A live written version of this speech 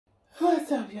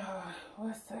What's up, y'all?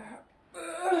 What's up?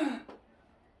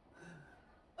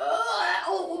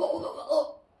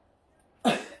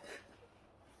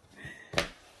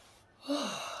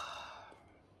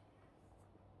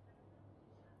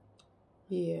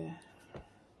 Yeah.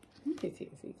 Let me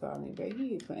see if he called me, baby.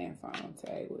 He playing phone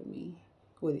tag with me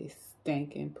with his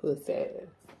stinking puss ass.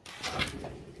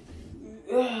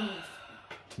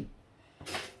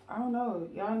 I don't know.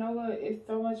 Y'all know what? It's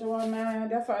so much on my mind.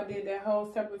 That's why I did that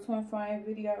whole separate twin flame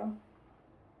video.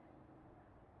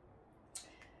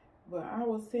 But I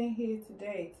was sitting here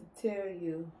today to tell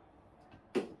you,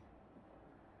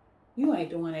 you ain't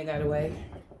the one that got away.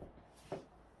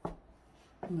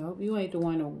 Nope, you ain't the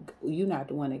one. You're not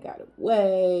the one that got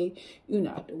away. You're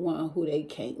not the one who they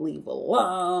can't leave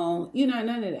alone. You're not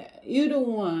none of that. You're the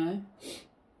one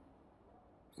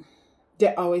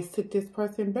that always took this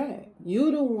person back. You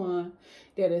the one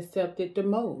that accepted the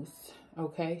most,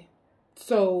 okay?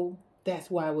 So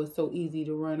that's why it was so easy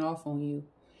to run off on you.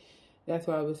 That's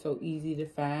why it was so easy to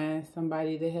find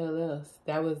somebody the hell else.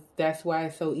 That's why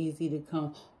it's so easy to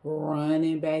come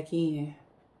running back in.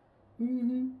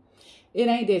 It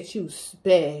ain't that you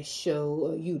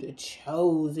special or you the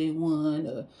chosen one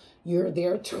or you're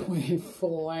their twin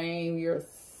flame, you're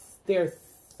their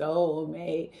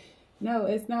soulmate. No,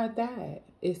 it's not that.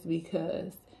 It's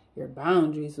because your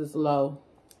boundaries was low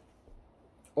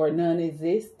or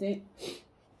non-existent.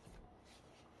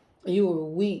 You were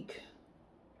weak.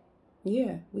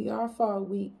 Yeah, we all fall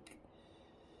weak.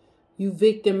 You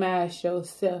victimized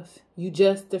yourself. You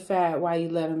justified why you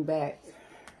let them back.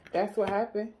 That's what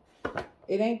happened.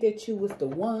 It ain't that you was the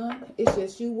one. It's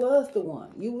just you was the one.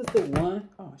 You was the one.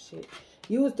 Oh, shit.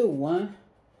 You was the one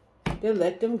that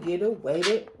let them get away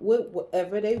with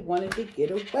whatever they wanted to get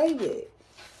away with.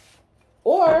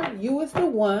 Or you was the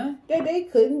one that they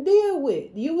couldn't deal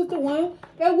with. You was the one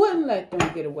that wouldn't let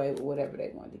them get away with whatever they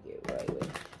wanted to get away with.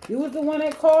 You was the one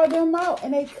that called them out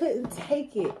and they couldn't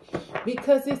take it.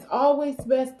 Because it's always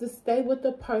best to stay with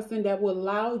the person that will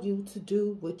allow you to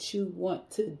do what you want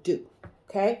to do.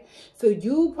 Okay? So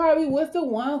you probably was the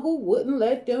one who wouldn't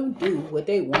let them do what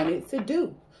they wanted to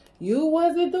do. You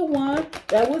wasn't the one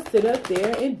that would sit up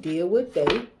there and deal with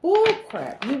their bull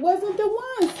crap. You wasn't the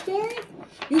one, Stan.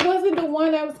 You wasn't the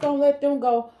one that was going to let them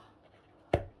go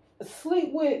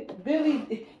sleep with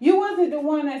Billy. You wasn't the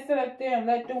one that sit up there and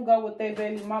let them go with their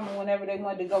baby mama whenever they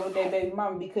wanted to go with their baby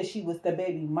mama because she was the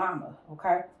baby mama,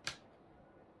 okay?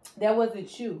 That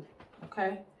wasn't you,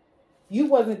 okay? You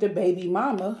wasn't the baby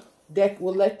mama that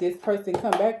would let this person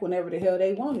come back whenever the hell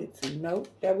they wanted to. No,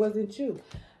 that wasn't you.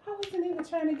 I wasn't even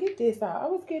trying to get this out. I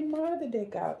was getting my other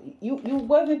deck out. You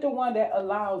wasn't the one that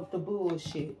allowed the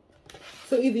bullshit.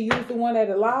 So either you was the one that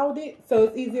allowed it, so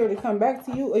it's easier to come back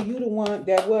to you, or you the one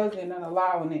that wasn't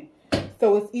allowing it,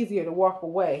 so it's easier to walk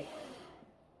away.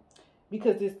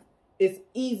 Because it's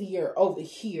easier over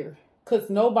here, because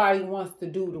nobody wants to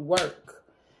do the work.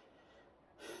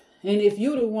 And if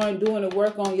you the one doing the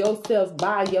work on yourself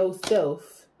by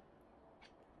yourself,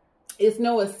 it's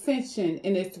no ascension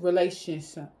in this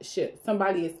relationship.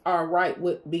 Somebody is all right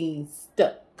with being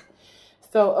stuck.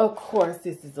 So, of course,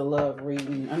 this is a love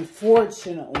reading.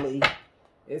 Unfortunately,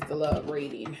 it's a love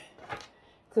reading.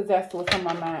 Because that's what's on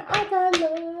my mind. I got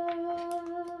love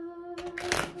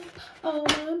on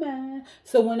my mind.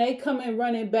 So, when they come in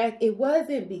running back, it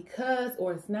wasn't because,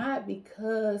 or it's not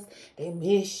because they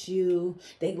miss you,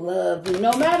 they love you.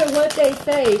 No matter what they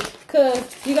say,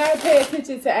 because you got to pay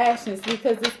attention to actions,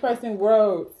 because this person's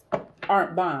words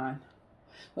aren't bond.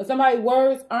 When somebody's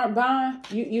words aren't bond,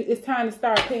 it's time to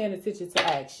start paying attention to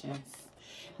actions.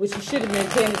 Which you should have been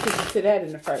paying attention to that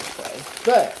in the first place.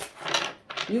 But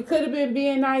you could have been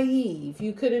being naive.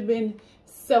 You could have been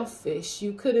selfish.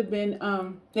 You could have been,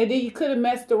 and then you could have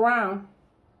messed around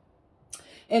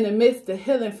in the midst of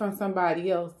healing from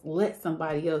somebody else. Let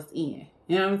somebody else in.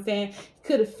 You know what I'm saying? You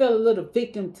could have felt a little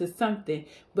victim to something.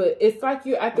 But it's like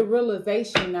you're at the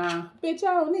realization now, bitch,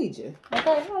 I don't need you.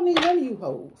 Okay? I don't need none of you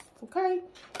hoes. Okay?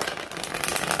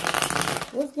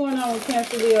 What's going on with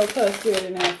Cancer, Leo, Cusp, Spirit,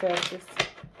 and Ancestors?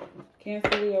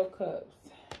 Cancer, Leo, Cusp.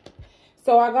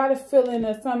 So I got a feeling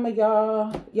that some of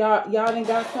y'all done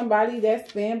got somebody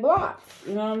that's been blocked.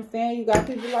 You know what I'm saying? You got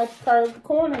people like to curve the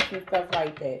corners and stuff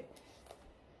like that.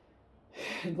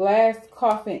 Glass,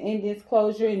 coffin, endings,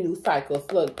 closure, and new cycles.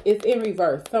 Look, it's in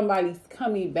reverse. Somebody's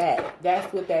coming back.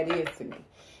 That's what that is to me.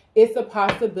 It's a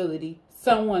possibility.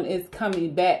 Someone is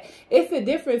coming back. It's a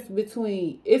difference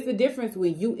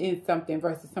when you in something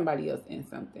versus somebody else in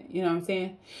something. You know what I'm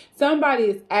saying? Somebody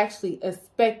is actually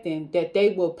expecting that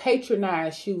they will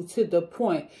patronize you to the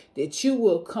point that you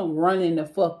will come running the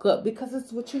fuck up because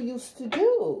it's what you used to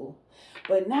do.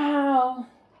 But now,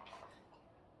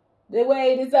 the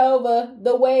wait is over.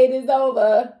 The wait is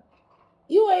over.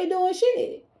 You ain't doing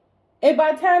shit. And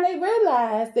by the time they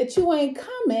realize that you ain't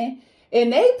coming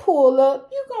and they pull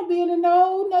up, you're going to be in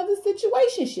another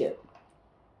situationship.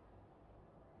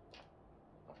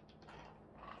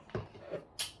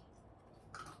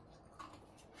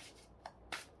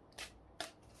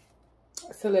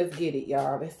 So let's get it,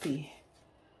 y'all. Let's see.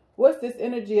 What's this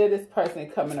energy of this person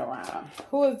coming around?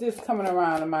 Who is this coming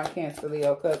around in my Cancer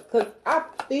Leo? Because I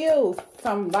feel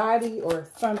somebody or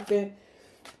something.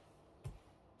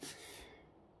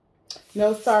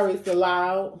 No sorries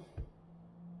allowed.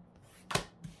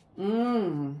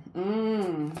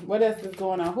 What else is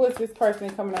going on? Who is this person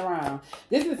coming around?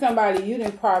 This is somebody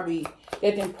that probably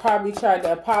tried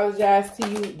to apologize to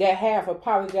you, that have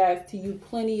apologized to you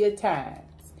plenty of times.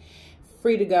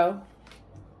 Free to go.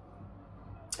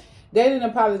 They didn't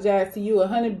apologize to you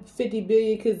 150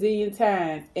 billion gazillion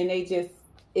times, and they just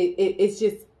it's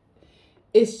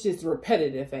just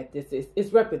repetitive at this.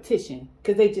 It's repetition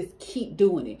because they just keep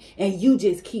doing it, and you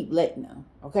just keep letting them.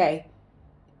 Okay,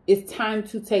 it's time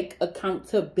to take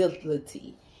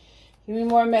accountability. Give me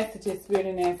more messages, Spirit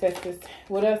and Ancestors.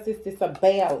 What else is this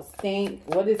about? Stink.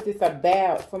 What is this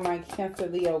about for my Cancer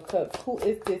Leo cups? Who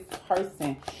is this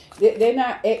person? They're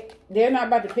not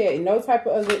about to pay no type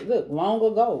of other look. Long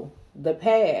ago, the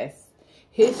past,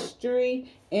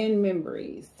 history, and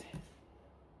memories.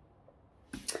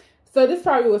 So this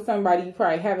probably was somebody you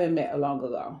probably haven't met long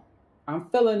ago. I'm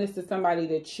feeling this is somebody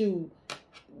that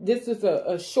this is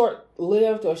a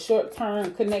short-lived or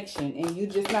short-term connection, and you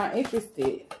just not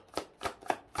interested.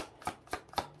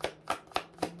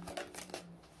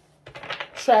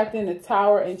 Trapped in a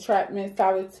tower, entrapment,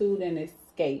 solitude, and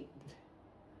escape.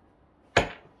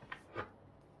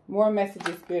 More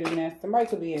messages, Spirit and Ancestors. Somebody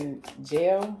could be in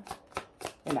jail,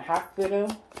 in the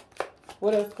hospital.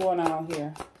 What else going on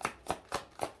here?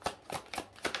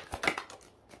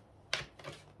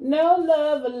 No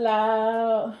love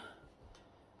allowed.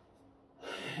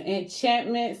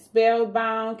 Enchantment,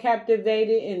 spellbound,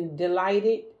 captivated, and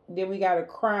delighted. Then we got a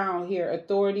crown here.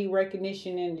 Authority,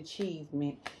 recognition, and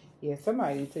achievement. Yeah,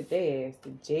 somebody took their ass to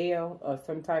jail or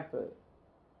some type of...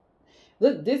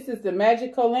 Look, this is the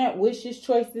magical lamp. Wishes,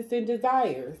 choices, and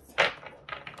desires.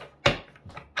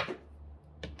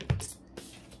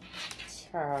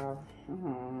 Child.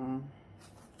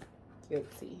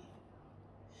 Guilty.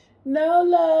 No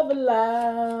love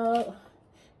allowed.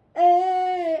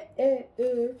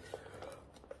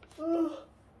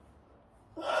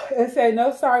 It said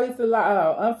no sorries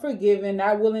allowed. Unforgiving,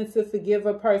 not willing to forgive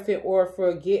a person or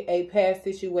forget a past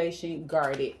situation.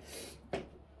 Guarded.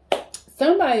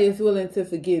 Somebody is willing to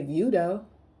forgive you though.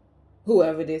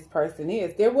 Whoever this person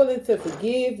is, they're willing to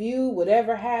forgive you,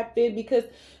 whatever happened, because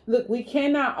look, we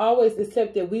cannot always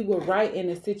accept that we were right in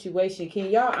a situation.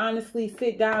 Can y'all honestly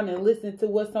sit down and listen to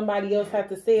what somebody else had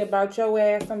to say about your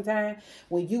ass sometime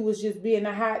when you was just being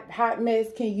a hot mess?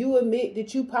 Can you admit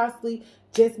that you possibly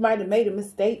just might have made a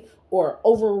mistake or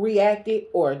overreacted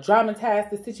or dramatized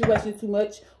the situation too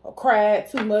much or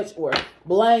cried too much or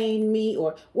blamed me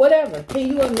or whatever? Can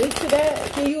you admit to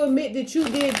that? Can you admit that you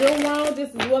did them wrong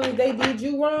just as well as they did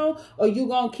you wrong? Or you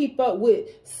gonna keep up with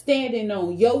standing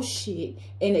on your shit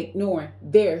and ignoring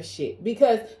their shit?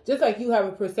 Because just like you have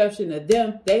a perception of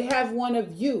them, they have one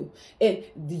of you. And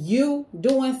you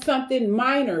doing something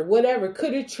minor, whatever,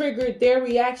 could have triggered their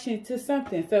reaction to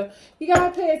something. So you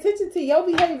gotta pay attention to your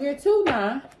behavior too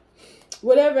now.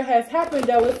 Whatever has happened,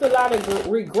 though, it's a lot of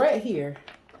regret here.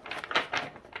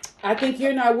 I think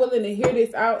you're not willing to hear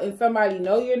this out, and somebody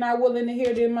know you're not willing to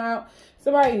hear them out.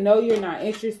 Somebody know you're not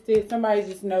interested. Somebody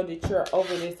just know that you're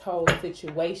over this whole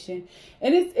situation.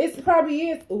 And it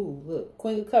probably is. Ooh, look,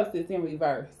 Queen of Cups is in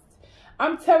reverse.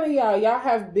 I'm telling y'all, y'all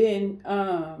have been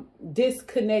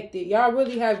disconnected. Y'all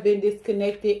really have been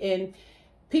disconnected, and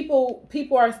people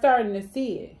are starting to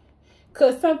see it.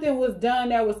 Because something was done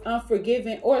that was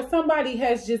unforgiving, or somebody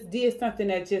has just did something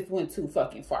that just went too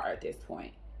fucking far at this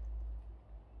point.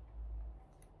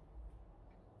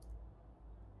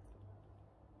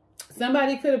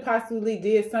 Somebody could have possibly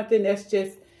did something that's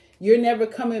just, you're never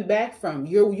coming back from.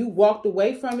 You walked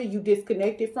away from it, you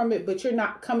disconnected from it, but you're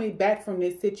not coming back from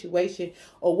this situation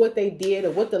or what they did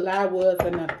or what the lie was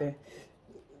or nothing.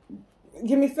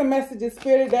 Give me some messages,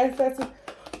 Spirit. That's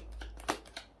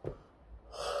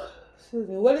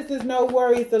what is this no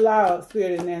worries allowed,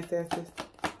 Spirit and Ancestors?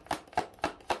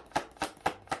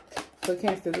 For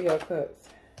Cancer Leo Cups.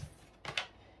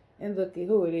 And look at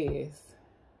who it is.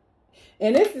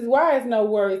 And this is why it's no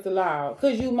worries allowed.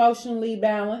 Because you emotionally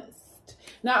balanced.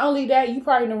 Not only that, you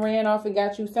probably done ran off and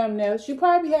got you something else. You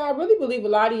probably have, I really believe a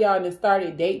lot of y'all done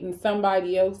started dating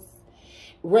somebody else.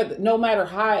 No matter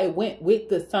how it went with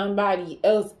the somebody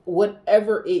else,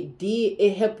 whatever it did,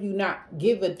 it helped you not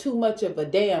give a too much of a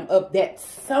damn of that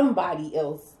somebody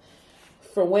else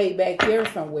from way back there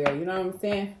somewhere. You know what I'm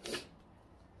saying?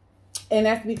 And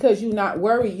that's because you're not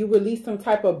worried. You release some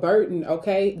type of burden,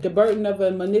 okay? The burden of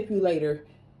a manipulator.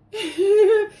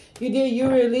 You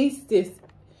release this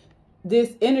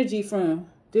energy from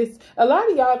this. A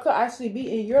lot of y'all could actually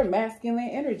be in your masculine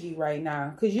energy right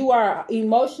now because you are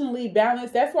emotionally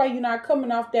balanced. That's why you're not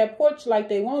coming off that porch like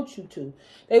they want you to.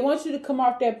 They want you to come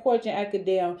off that porch and act a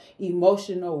damn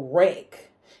emotional wreck.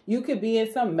 You could be in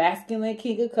some masculine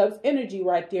King of Cups energy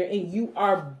right there. And you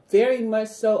are very much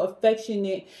so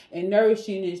affectionate and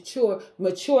nourishing and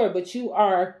mature. But you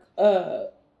are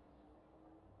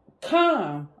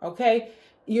calm, okay?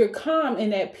 You're calm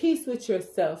and at peace with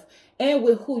yourself and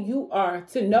with who you are,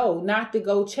 to know not to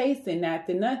go chasing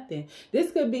after nothing.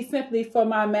 This could be simply for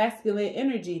my masculine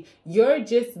energy. You're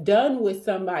just done with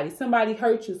somebody. Somebody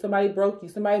hurt you. Somebody broke you.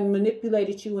 Somebody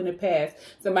manipulated you in the past.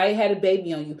 Somebody had a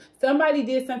baby on you. Somebody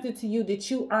did something to you that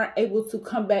you aren't able to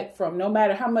come back from, no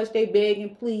matter how much they beg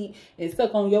and plead and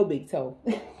suck on your big toe.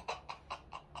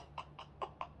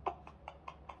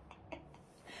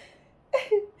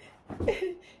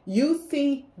 You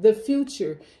see the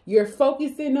future. You're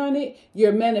focusing on it.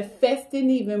 You're manifesting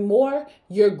even more.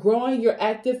 You're growing. You're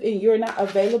active. And you're not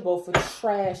available for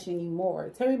trash anymore.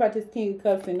 Tell me about this King of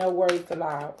Cups and no words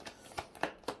allowed.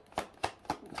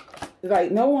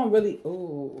 Like, no one really...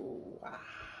 Ooh, wow.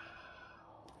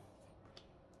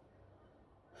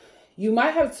 You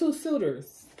might have two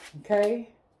suitors. Okay?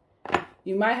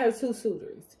 You might have two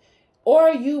suitors.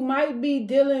 Or you might be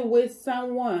dealing with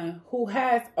someone who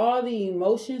has all the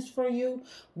emotions for you,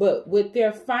 but with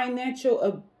their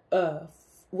financial,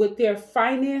 with their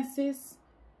finances,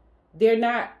 they're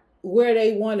not where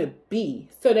they want to be.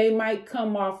 So they might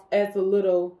come off as a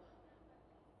little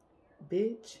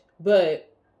bitch,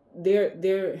 but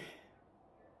they're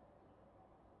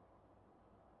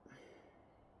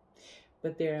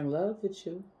in love with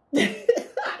you.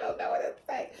 I don't know what to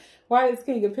say. Why is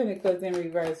King of Pentacles in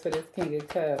reverse for this King of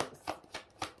Cups?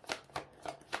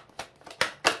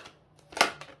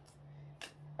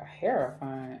 A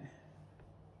Hierophant.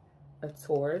 A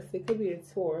Taurus. It could be a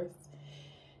Taurus.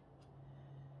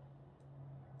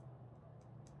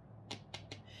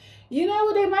 You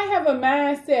know, they might have a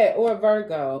mindset, or a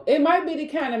Virgo. It might be the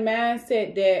kind of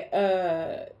mindset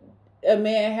that a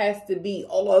man has to be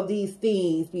all of these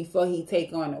things before he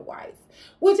take on a wife.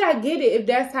 Which I get it if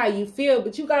that's how you feel,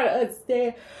 but you got to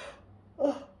understand,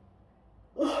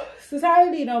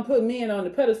 society don't put men on the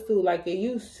pedestal like they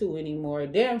used to anymore.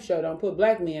 Damn sure don't put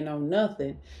black men on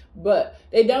nothing. But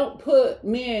they don't put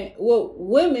men, well,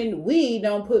 women, we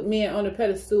don't put men on the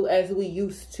pedestal as we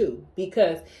used to.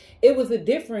 Because it was a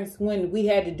difference when we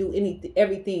had to do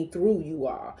everything through you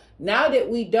all. Now that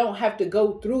we don't have to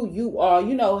go through you all,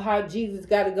 you know how Jesus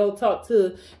got to go talk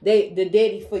to the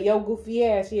daddy for your goofy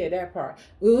ass. Yeah, that part.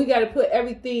 When we got to put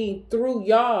everything through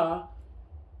y'all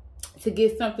to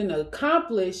get something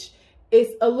accomplished,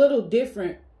 it's a little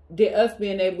different than us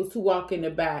being able to walk in the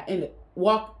back and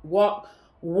walk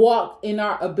in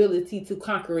our ability to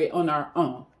conquer it on our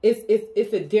own.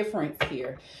 It's a difference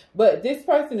here. But this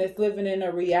person is living in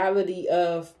a reality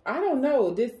of, I don't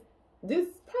know, this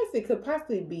person could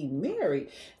possibly be married.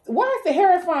 Why is the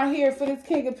Hierophant here for this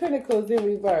King of Pentacles in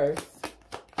reverse?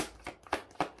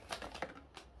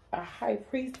 A High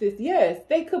Priestess. Yes,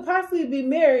 they could possibly be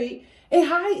married and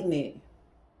hiding it.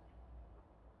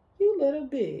 You little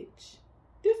bitch.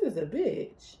 This is a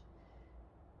bitch.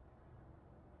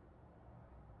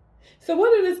 So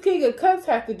what does this King of Cups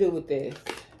have to do with this?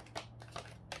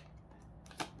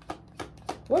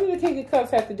 What does the King of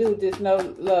Cups have to do with this no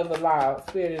love allowed,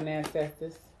 spirit and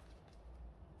ancestors?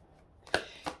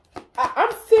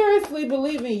 I'm seriously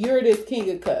believing you're this King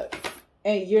of Cups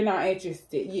and you're not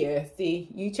interested. Yeah, see,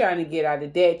 you trying to get out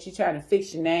of debt. You trying to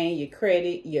fix your name, your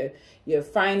credit, your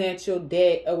financial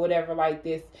debt or whatever like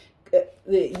this.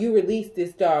 You release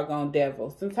this doggone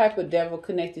devil. Some type of devil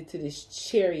connected to this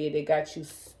chariot that got you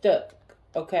stuck.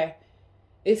 Okay?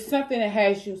 It's something that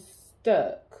has you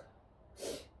stuck.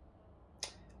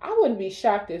 I wouldn't be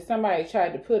shocked if somebody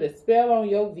tried to put a spell on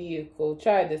your vehicle,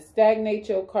 tried to stagnate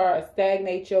your car,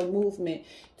 stagnate your movement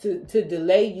to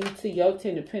delay you to your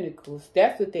Ten of Pentacles.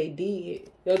 That's what they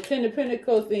did. Your Ten of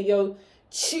Pentacles and your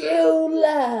true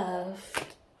love.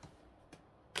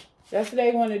 That's what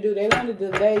they want to do. They want to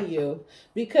delay you.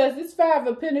 Because this Five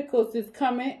of Pentacles is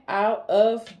coming out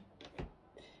of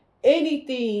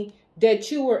anything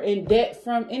that you were in debt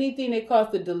from, anything that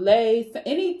caused the delays,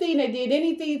 anything that did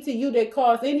anything to you that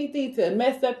caused anything to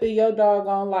mess up in your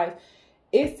doggone life.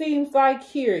 It seems like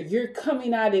here you're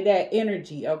coming out of that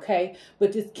energy, okay?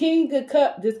 But this King of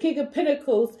Cups, this King of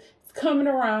Pentacles is coming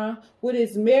around with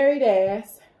his married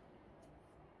ass.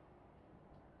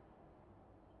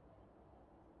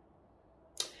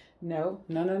 No.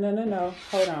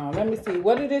 Hold on. Let me see.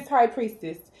 What is this High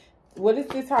Priestess? What is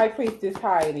this High Priestess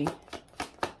hiding?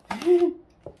 Let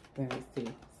me see.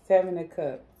 Seven of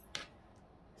Cups.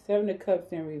 Seven of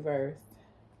Cups in reverse.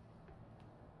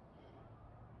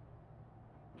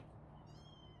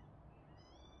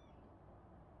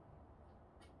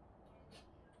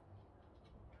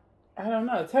 I don't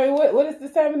know. Tell you what is the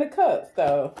Seven of Cups,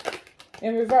 though?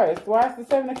 In reverse. Why is the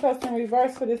Seven of Cups in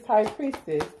reverse for this High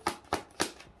Priestess?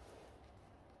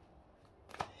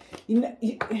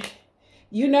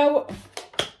 You know,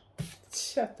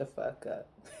 shut the fuck up.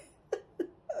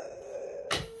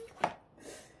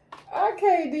 I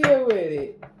can't deal with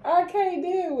it. I can't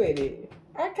deal with it.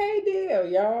 I can't deal,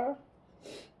 y'all.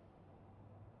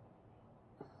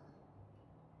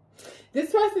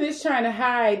 This person is trying to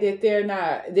hide that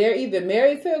they're either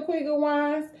married to a Queen of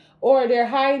Wands, or they're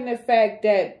hiding the fact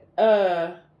that,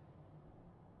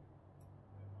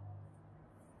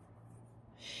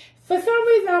 for some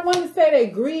reason, I want to say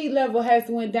that greed level has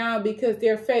went down because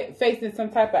they're facing some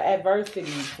type of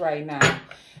adversities right now.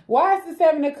 Why is the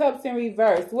Seven of Cups in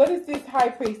reverse? What is this High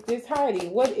Priestess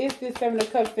hiding? What is this Seven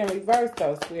of Cups in reverse,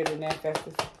 though, Spirit and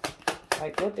Ancestors?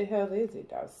 Like, what the hell is it,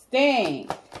 though? Sting.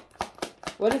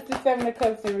 What is the Seven of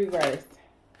Cups in reverse?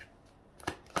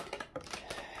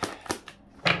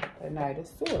 The Knight of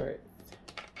Swords.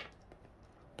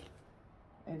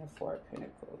 And the Four of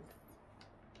Pentacles.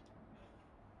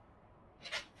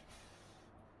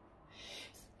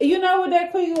 You know what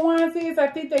that Queen of Wands is? I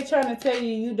think they're trying to tell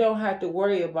you you don't have to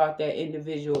worry about that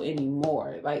individual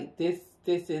anymore. Like, this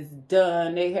is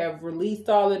done. They have released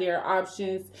all of their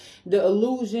options. The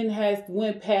illusion has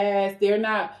went past. They're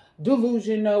not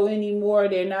delusional anymore.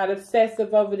 They're not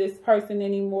obsessive over this person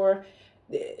anymore.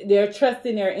 They're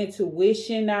trusting their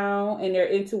intuition now, and their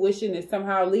intuition is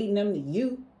somehow leading them to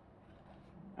you.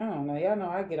 I don't know. Y'all know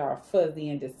I get all fuzzy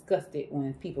and disgusted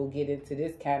when people get into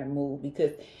this kind of mood,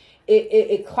 because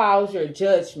it clouds your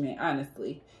judgment,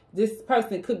 honestly. This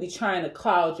person could be trying to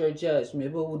cloud your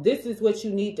judgment, but this is what you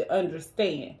need to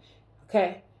understand,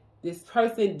 okay? This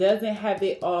person doesn't have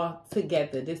it all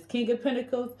together. This King of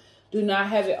Pentacles do not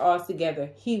have it all together.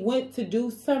 He went to do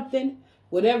something,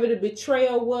 whatever the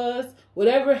betrayal was,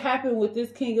 whatever happened with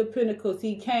this King of Pentacles,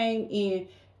 he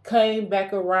came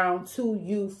back around to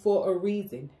you for a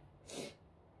reason.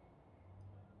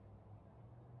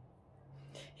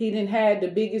 He done had the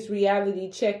biggest reality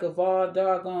check of all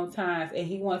doggone times, and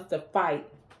he wants to fight.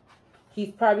 He's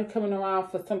probably coming around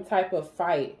for some type of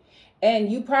fight.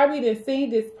 And you probably done seen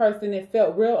this person and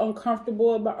felt real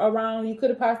uncomfortable around. You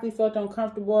could have possibly felt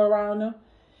uncomfortable around them.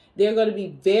 They're going to be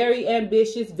very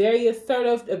ambitious, very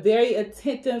assertive, very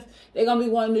attentive. They're going to be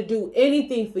wanting to do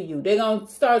anything for you. They're going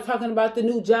to start talking about the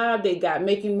new job they got,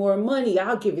 making more money.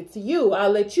 I'll give it to you. I'll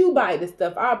let you buy the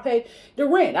stuff. I'll pay the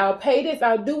rent. I'll pay this.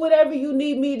 I'll do whatever you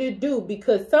need me to do,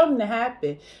 because something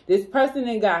happened. This person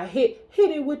then got hit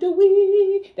it with the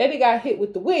weed. They got hit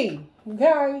with the weed.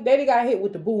 Okay? They got hit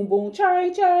with the boom, boom,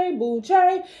 chain, chain, boom,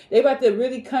 chain. They about to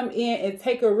really come in and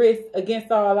take a risk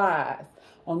against all odds.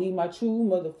 Only my true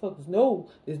motherfuckers know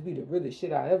this be the realest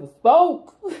shit I ever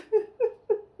spoke.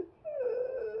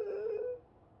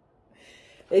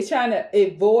 They're trying to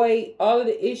avoid all of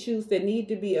the issues that need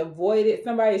to be avoided.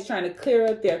 Somebody's trying to clear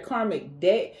up their karmic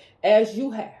debt as you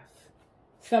have.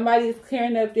 Somebody is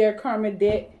clearing up their karmic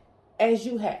debt as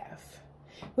you have.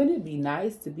 Wouldn't it be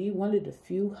nice to be one of the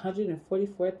few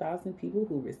 144,000 people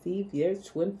who receive their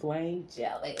twin flame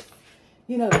jealous?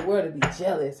 You know the word would be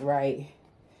jealous, right?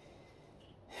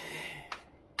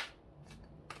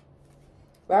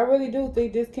 But I really do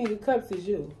think this King of Cups is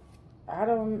you. I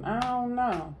don't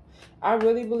know. I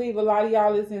really believe a lot of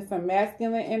y'all is in some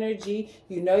masculine energy.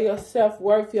 You know your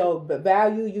self-worth, your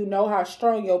value. You know how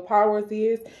strong your powers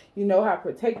is. You know how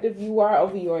protective you are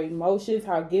over your emotions,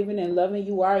 how giving and loving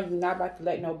you are. You're not about to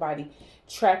let nobody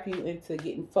trap you into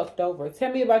getting fucked over.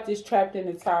 Tell me about this trapped in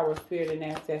the tower, Spirit and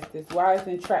Ancestors. Why is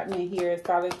entrapment here?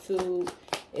 Solitude,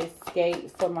 escape.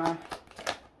 For my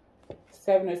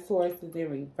Seven of Swords is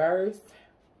in reverse.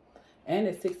 And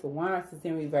the Six of Wands is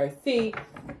in reverse. See,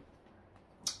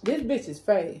 this bitch is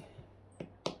fake.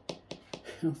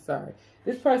 I'm sorry.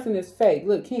 This person is fake.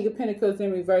 Look, King of Pentacles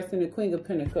in reverse and the Queen of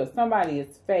Pentacles. Somebody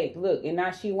is fake. Look, and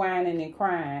now she whining and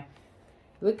crying.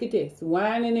 Look at this.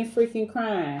 Whining and freaking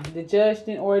crying. The judge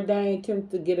then ordained him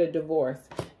to get a divorce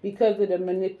because of the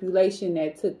manipulation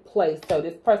that took place. So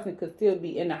this person could still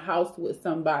be in a house with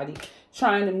somebody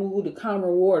trying to move the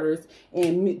calmer waters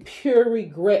and pure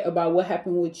regret about what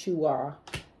happened with you all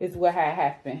is what had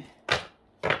happened.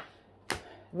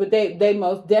 But they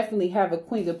most definitely have a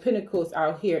Queen of Pentacles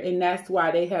out here. And that's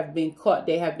why they have been caught.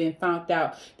 They have been found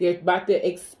out. They're about to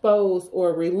expose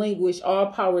or relinquish all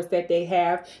powers that they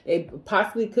have. They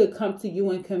possibly could come to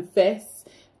you and confess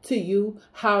to you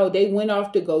how they went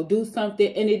off to go do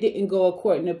something. And it didn't go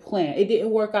according to plan. It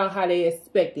didn't work out how they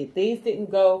expected. Things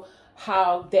didn't go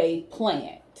how they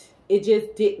planned. It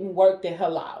just didn't work the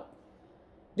hell out.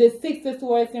 The Six of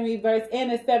Swords in reverse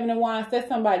and the Seven of Wands. That's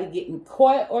somebody getting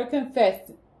caught or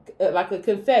confessed, like a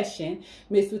confession,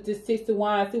 mixed with the Six of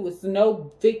Wands. It was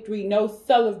no victory, no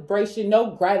celebration,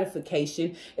 no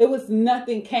gratification. It was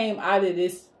nothing came out of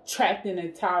this trapped in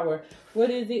a tower. What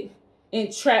is it?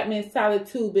 Entrapment,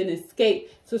 solitude, and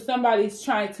escape. So somebody's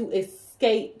trying to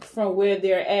escape from where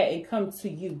they're at and come to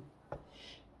you.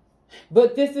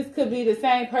 But this could be the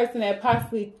same person that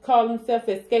possibly called himself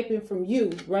escaping from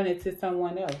you, running to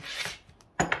someone else.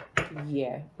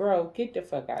 Yeah, bro, get the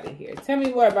fuck out of here. Tell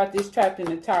me more about this trapped in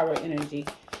the tower energy.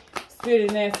 Spirit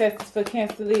and ancestors for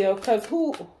Cancer, Leo. Because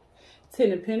who?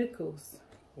 Ten of Pentacles.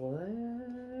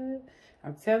 What?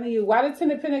 I'm telling you. Why the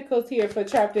Ten of Pentacles here for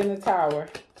trapped in the tower?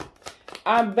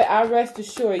 I rest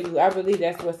assure you, I believe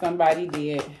that's what somebody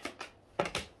did.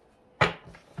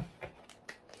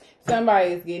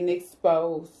 Somebody is getting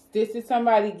exposed. This is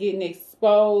somebody getting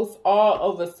exposed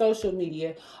all over social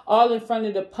media, all in front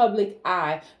of the public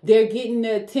eye. They're getting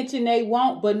the attention they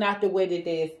want, but not the way that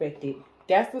they expected.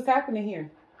 That's what's happening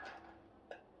here.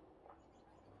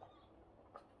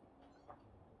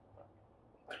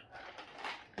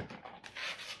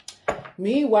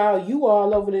 Meanwhile, you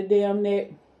all over the damn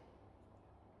net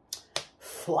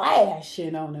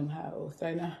flashing on them hoes.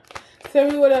 I know. Tell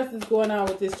me what else is going on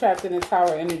with this trapped in the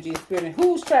tower energy spirit.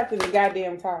 Who's trapped in the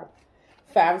goddamn tower?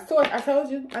 Five of Swords. I told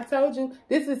you. I told you.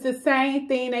 This is the same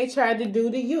thing they tried to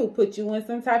do to you. Put you in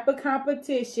some type of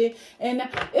competition. And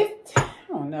it's, I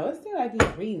don't know. It seems like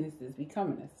these readings is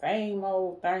becoming the same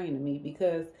old thing to me.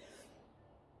 Because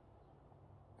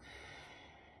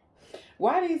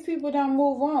why these people don't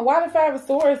move on? Why the Five of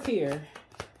Swords here?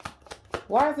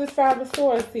 Why is this Five of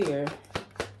Swords here?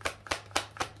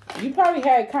 You probably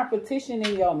had competition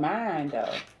in your mind,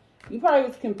 though. You probably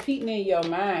was competing in your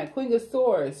mind. Queen of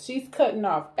Swords, she's cutting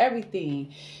off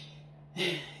everything.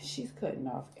 She's cutting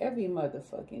off every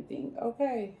motherfucking thing,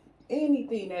 okay?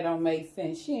 Anything that don't make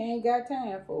sense, she ain't got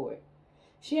time for it.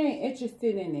 She ain't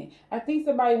interested in it. I think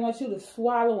somebody wants you to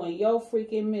swallow in your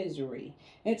freaking misery.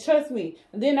 And trust me,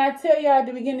 then I tell y'all at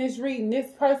the beginning of this reading,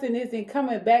 this person isn't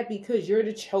coming back because you're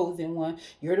the chosen one.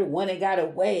 You're the one that got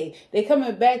away. They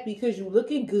coming back because you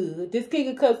looking good. This King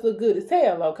of Cups look good as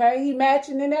hell, okay? He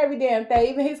matching in every damn thing.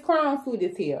 Even his crown suit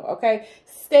is hell, okay?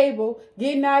 Stable,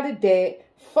 getting out of debt,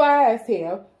 fly as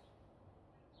hell.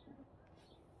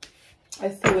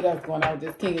 Let's see what else going on with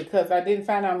this King of Cups. I didn't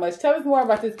find out much. Tell us more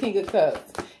about this King of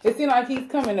Cups. It seemed like he's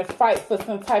coming to fight for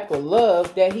some type of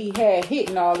love that he had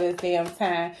hidden all this damn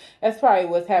time. That's probably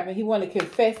what's happened. He wanted to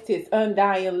confess his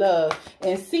undying love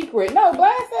in secret. No,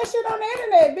 blast that shit on the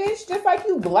internet, bitch. Just like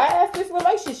you blast this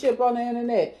relationship on the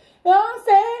internet. You know what I'm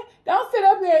saying? Don't sit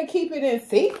up here and keep it in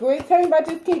secret. Tell me about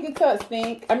this King of Cups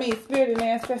thing. I mean, spirit and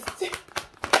ancestors.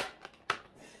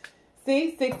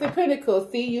 See, Six of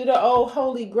Pentacles. See, you the old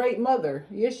holy great mother.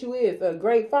 Yes, you is. A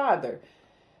great father.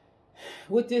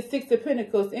 With this Six of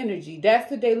Pentacles energy.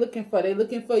 That's what they're looking for. They're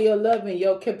looking for your love and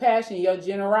your compassion, your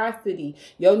generosity,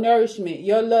 your nourishment,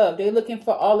 your love. They're looking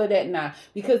for all of that now.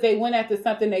 Because they went after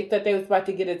something they thought they was about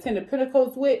to get a Ten of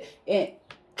Pentacles with. And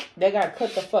they got to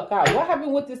cut the fuck out. What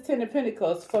happened with this Ten of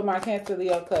Pentacles for my Cancer,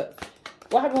 Leo Cups?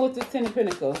 What happened with this Ten of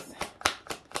Pentacles?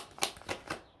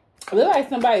 It looks like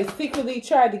somebody secretly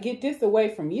tried to get this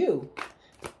away from you.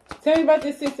 Tell me about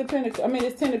this Six of Pentacles. I mean,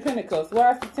 this Ten of Pentacles.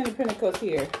 Why is the Ten of Pentacles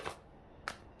here?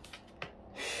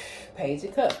 Page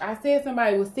of Cups. I said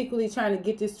somebody was secretly trying to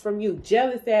get this from you.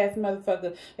 Jealous ass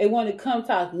motherfucker. They want to come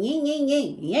talk yin, yin,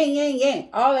 yin, yang, yang, yang.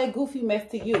 All that goofy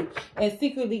mess to you. And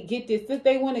secretly get this. If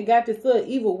they want to got this little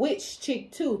evil witch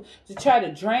chick too. To try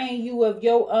to drain you of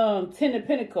your Ten of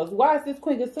Pentacles. Why is this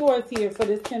Queen of Swords here for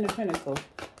this Ten of Pentacles?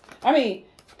 I mean,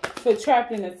 for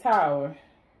trapped in the tower.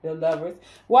 The Lovers.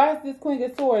 Why is this Queen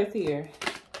of Swords here?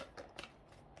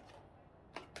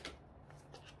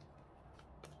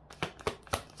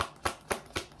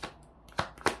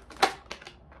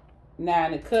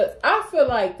 Nine of Cups. I feel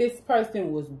like this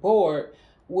person was bored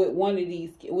with one of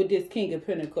these, with this King of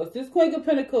Pentacles. This Queen of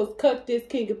Pentacles cut this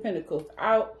King of Pentacles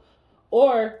out,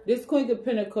 or this Queen of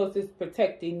Pentacles is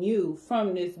protecting you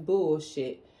from this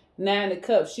bullshit. Nine of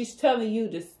Cups, she's telling you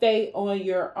to stay on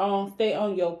your own, stay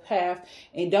on your path,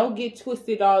 and don't get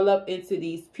twisted all up into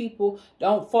these people.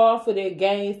 Don't fall for their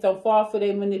games. Don't fall for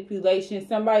their manipulation.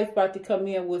 Somebody's about to come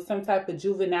in with some type of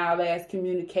juvenile-ass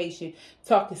communication,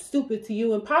 talking stupid to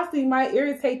you, and possibly might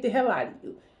irritate the hell out of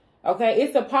you. Okay,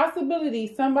 it's a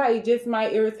possibility somebody just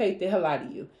might irritate the hell out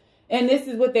of you. And this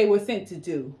is what they were sent to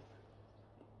do.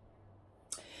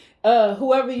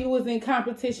 Whoever you was in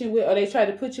competition with, or they tried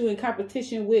to put you in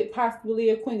competition with, possibly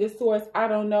a Queen of Swords, I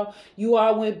don't know. You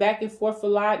all went back and forth a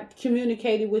lot,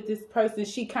 communicated with this person.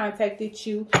 She contacted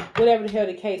you, whatever the hell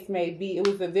the case may be. It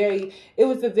was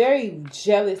a very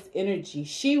jealous energy.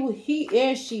 He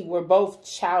and she were both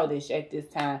childish at this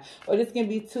time. Or this can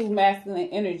be two masculine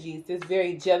energies that's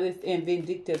very jealous and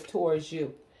vindictive towards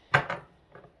you.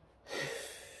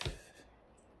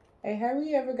 Hey, have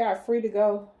we ever got free to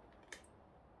go?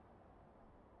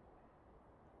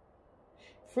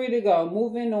 Free to go,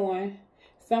 moving on.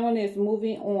 Someone is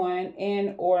moving on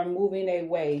and or moving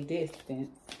away,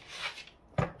 distance.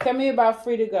 Tell me about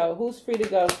free to go. Who's free to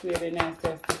go, Spirit and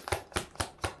Ancestors?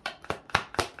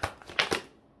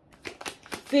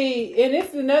 See, and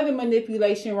it's another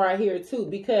manipulation right here too,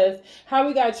 because how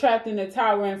we got trapped in the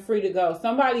tower and free to go.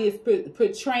 Somebody is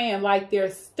portraying like they're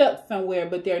stuck somewhere,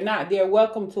 but they're not. They're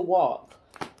welcome to walk.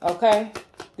 Okay?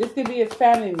 This could be a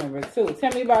family member too.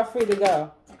 Tell me about free to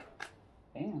go.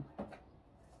 Damn.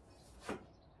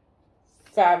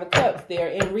 Five of Cups there,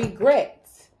 and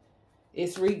regrets.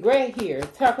 It's regret here.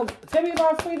 Tell me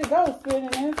about free to go, Spirit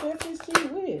and Ancestors. Gee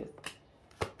whiz.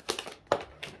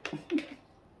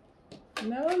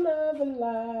 No love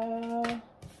allowed.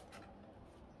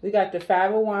 We got the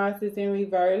Five of Wands is in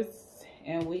reverse,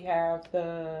 and we have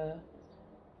the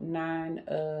Nine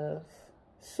of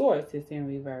Swords is in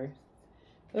reverse.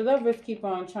 The lovers keep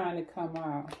on trying to come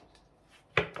out.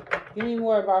 Give me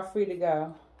more about free to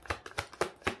go.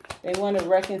 They want to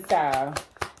reconcile.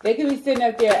 They could be sitting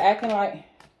up there acting like,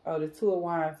 oh, the Two of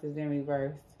Wands is in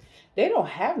reverse. They don't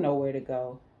have nowhere to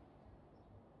go.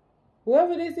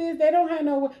 Whoever this is, they don't have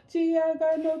nowhere. Gee, I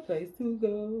got no place to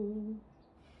go.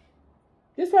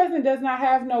 This person does not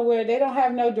have nowhere. They don't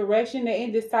have no direction. They're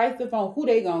indecisive on who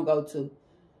they gonna go to.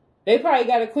 They probably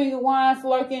got a Queen of Wands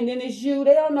lurking, then it's you.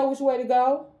 They don't know which way to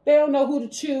go. They don't know who to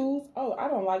choose. Oh, I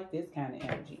don't like this kind of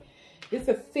energy. It's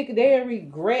a thick, they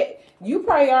regret. You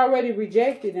probably already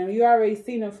rejected them. You already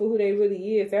seen them for who they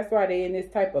really is. That's why they in this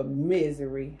type of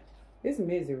misery. It's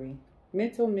misery.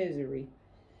 Mental misery.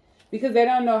 Because they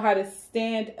don't know how to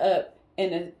stand up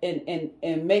and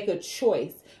make a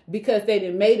choice. Because they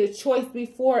done made a choice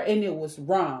before and it was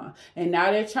wrong. And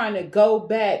now they're trying to go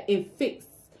back and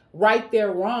right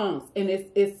their wrongs. And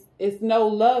it's no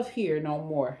love here no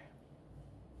more.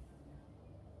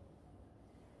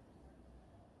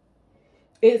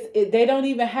 They don't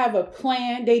even have a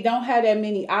plan. They don't have that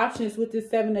many options with the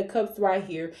Seven of Cups right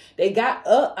here. They got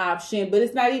an option, but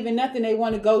it's not even nothing they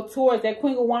want to go towards. That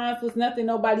Queen of Wands was nothing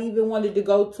nobody even wanted to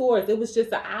go towards. It was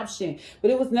just an option, but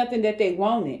it was nothing that they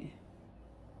wanted.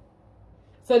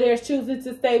 So they're choosing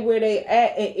to stay where they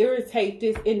at and irritate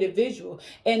this individual.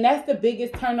 And that's the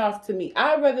biggest turnoff to me.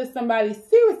 I'd rather somebody,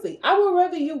 seriously, I would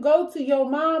rather you go to your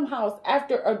mom's house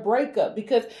after a breakup.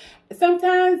 Because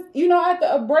sometimes, you know, after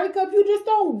a breakup, you just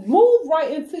don't move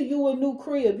right into a new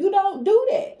crib. You don't do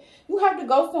that. You have to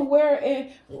go somewhere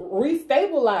and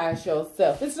restabilize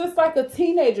yourself. It's just like a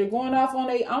teenager going off on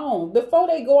their own. Before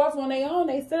they go off on their own,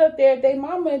 they sit up there at their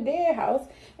mama and dad house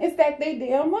and stack their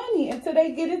damn money until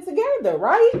they get it together,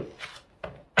 right?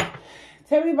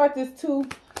 Tell me about this Two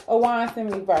of Wands in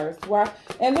reverse. Why?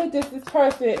 And look, this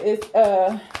person is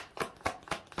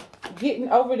getting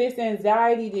over this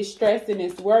anxiety, this stress, and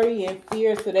this worry and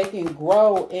fear so they can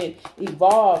grow and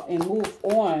evolve and move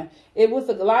on. It was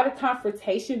a lot of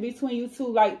confrontation between you two.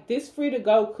 Like, this free to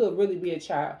go could really be a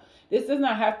child. This does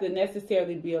not have to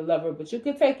necessarily be a lover, but you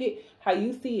could take it how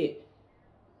you see it.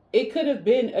 It could have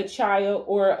been a child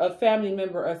or a family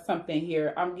member or something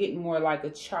here. I'm getting more like a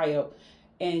child.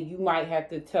 And you might have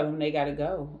to tell them they got to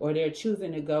go. Or they're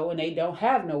choosing to go and they don't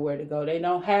have nowhere to go. They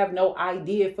don't have no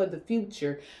idea for the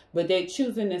future. But they're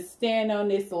choosing to stand on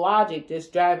this logic that's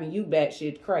driving you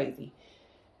batshit crazy.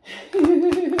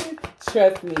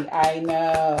 Trust me, I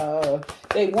know.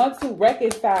 They want to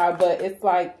reconcile, but it's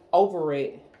like over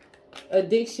it.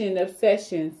 Addiction,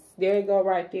 obsessions. There you go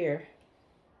right there.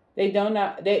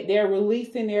 They're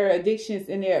releasing their addictions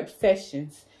and their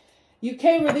obsessions. You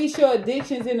can't release your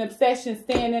addictions and obsessions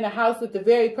staying in a house with the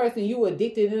very person you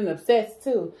addicted and obsessed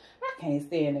to. I can't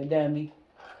stand a dummy.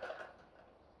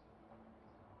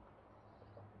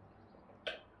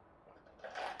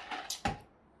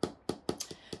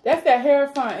 That's that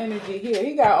Hierophant energy here.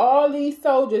 He got all these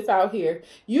soldiers out here.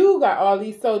 You got all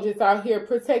these soldiers out here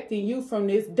protecting you from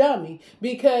this dummy.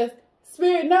 Because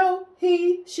Spirit know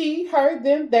he, she, her,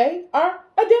 them, they are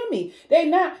a dummy. They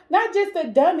not just a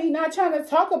dummy, not trying to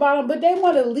talk about them, but they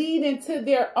want to lead into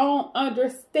their own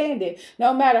understanding.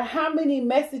 No matter how many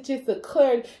messages are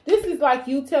cleared. This is like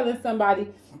you telling somebody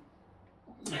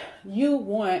you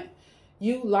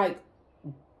like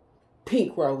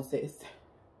pink roses.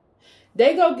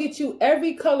 They go get you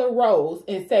every color rose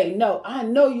and say, no, I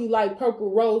know you like purple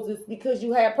roses because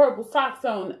you had purple socks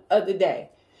on the other day.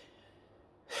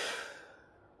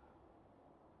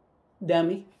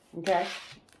 Dummy, okay?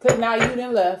 Because now you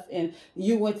done left and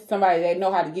you went to somebody that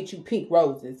know how to get you pink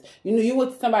roses. You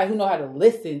went to somebody who know how to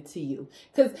listen to you.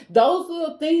 Because those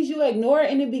little things you ignore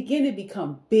in the beginning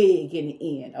become big in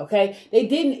the end, okay? They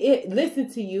didn't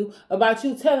listen to you about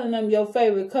you telling them your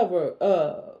favorite cover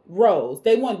rose.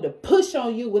 They wanted to push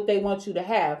on you what they want you to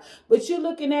have. But you're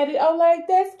looking at it, oh, like,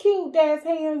 that's cute, that's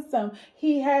handsome.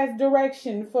 He has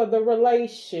direction for the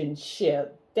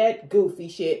relationship. That goofy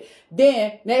shit.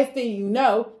 Then, next thing you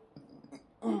know,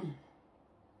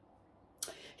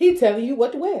 he telling you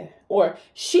what to wear. Or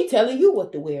she telling you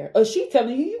what to wear. Or she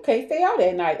telling you can't stay out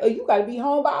at night. Or you got to be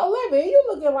home by 11. And you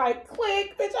looking like,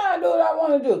 click, bitch, I do what I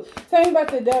want to do. Tell me about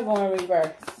the devil in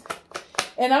reverse.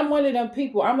 And I'm one of them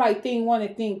people. I'm like thing one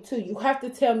and thing two. You have to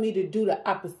tell me to do the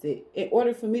opposite in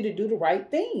order for me to do the right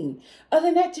thing. Other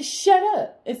than that, just shut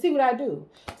up and see what I do.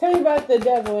 Tell me about the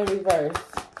devil in reverse.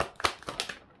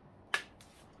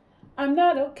 I'm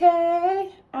not okay.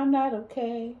 I'm not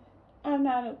okay. I'm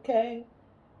not okay.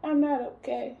 I'm not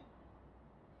okay.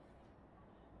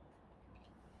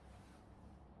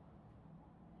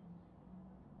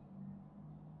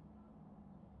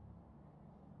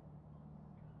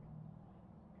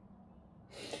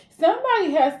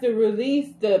 Somebody has to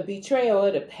release the betrayal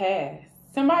of the past.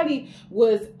 Somebody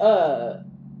was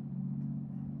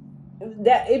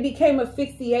that it became a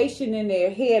fixation in their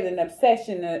head, an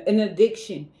obsession, an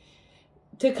addiction.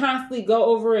 To constantly go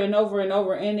over and over and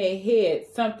over in their head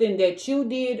something that you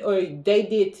did or they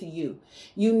did to you.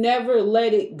 You never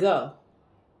let it go.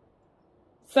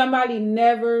 Somebody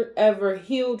never ever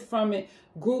healed from it,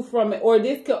 grew from it, or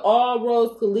this could all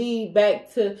roads could lead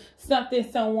back to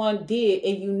something someone did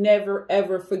and you never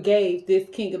ever forgave this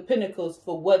King of Pentacles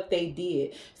for what they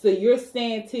did. So you're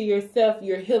saying to yourself,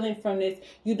 you're healing from this.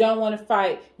 You don't want to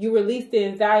fight. You release the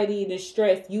anxiety and the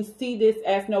stress. You see this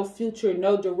as no future,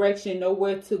 no direction,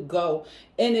 nowhere to go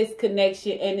in this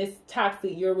connection, and it's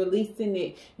toxic. You're releasing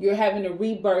it. You're having a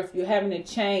rebirth. You're having a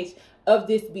change of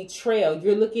this betrayal.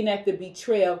 You're looking at the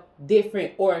betrayal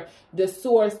different, or the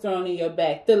swords thrown in your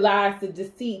back, the lies, the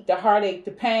deceit, the heartache, the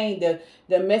pain,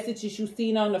 the messages you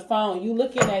seen on the phone. You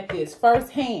looking at this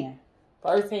firsthand.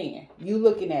 You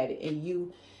looking at it, and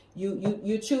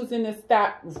you choosing to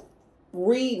stop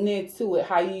reading into it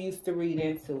how you used to read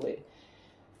into it.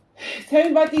 Tell me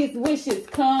about these wishes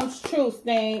comes true,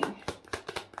 Sting.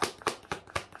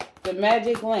 The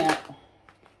magic lamp.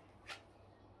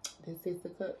 This is the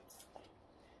cup.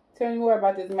 Tell me more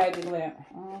about this magic lamp.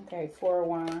 Okay, 4 of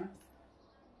Wands.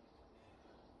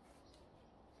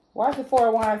 Why is the 4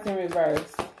 of Wands in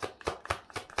reverse?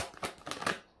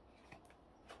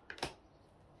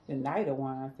 The Knight of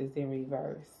Wands is in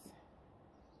reverse.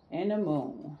 And the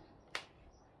Moon.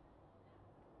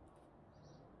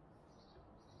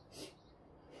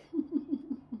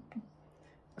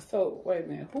 So, wait a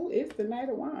minute. Who is the Knight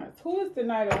of Wands? Who is the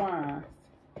Knight of Wands?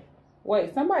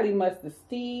 Wait, somebody must have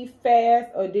stayed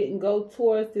fast or didn't go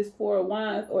towards this 4 of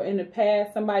Wands, or in the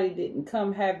past somebody didn't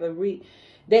come have a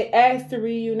they asked to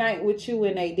reunite with you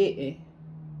and they didn't.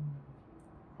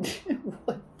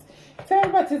 What? Tell me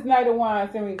about this Knight of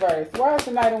Wands in reverse. Why is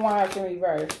the Knight of Wands in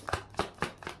reverse?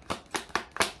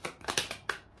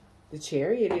 The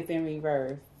Chariot is in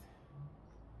reverse.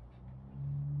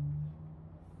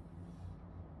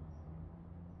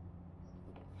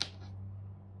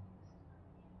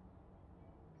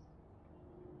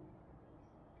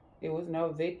 It was no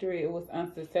victory. It was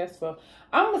unsuccessful.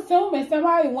 I'm assuming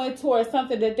somebody went towards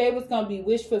something that they was going to be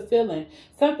wish fulfilling.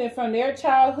 Something from their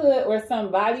childhood or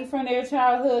somebody from their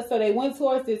childhood. So they went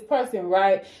towards this person,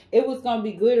 right? It was going to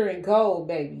be glitter and gold,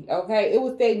 baby. Okay? It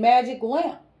was their magic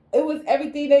lamp. It was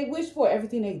everything they wished for.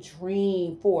 Everything they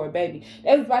dreamed for, baby.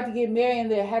 They was about to get married and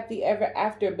live happy ever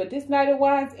after. But this Knight of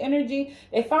Wands energy,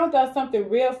 they found out something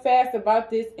real fast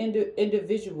about this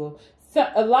individual. So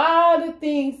a lot of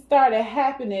things started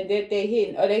happening that they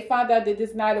hidden, or they found out that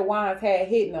this Knight of Wands had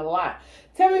hidden a lot.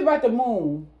 Tell me about the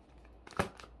moon.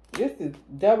 This is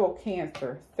double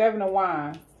Cancer. 7 of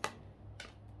Wands.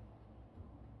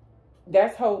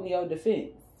 That's holding your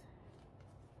defense.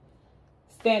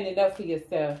 Standing up for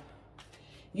yourself.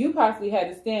 You possibly had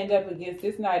to stand up against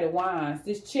this Knight of Wands.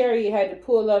 This Chariot had to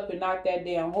pull up and knock that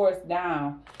damn horse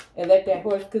down. And let that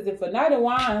horse... Because if a Knight of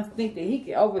Wands think that he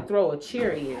can overthrow a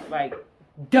Chariot, like,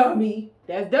 dummy.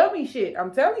 That's dummy shit.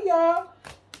 I'm telling y'all.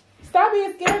 Stop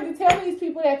being scared to tell these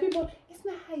people that people... It's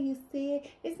not how you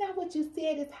said. It's not what you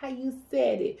said. It's how you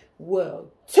said it. Well,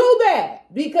 too bad.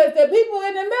 Because the people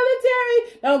in the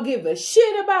military don't give a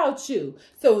shit about you.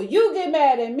 So when you get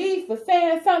mad at me for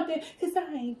saying something, because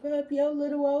I ain't rub your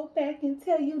little old back and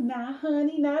tell you, nah,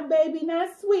 honey, nah, baby, nah,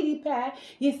 sweetie pie.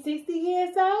 You're 60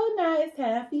 years old now. It's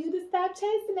time for you to stop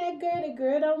chasing that girl. The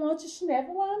girl don't want you. She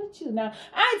never wanted you. Now,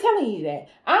 I ain't telling you that.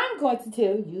 I'm going to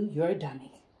tell you you're a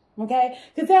dummy. Okay?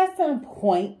 Because at some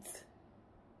point...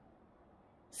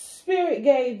 Spirit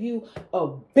gave you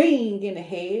a being in the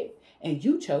head and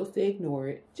you chose to ignore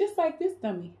it. Just like this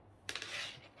dummy.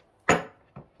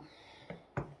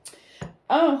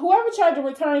 Whoever tried to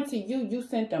return to you, you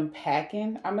sent them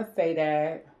packing. I'm going to say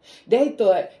that. They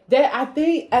thought that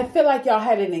I feel like y'all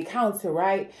had an encounter,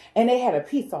 right? And they had a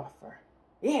peace offer.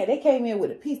 Yeah, they came in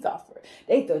with a peace offer.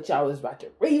 They thought y'all was about to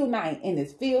reunite and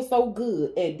it feels so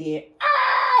good. And then,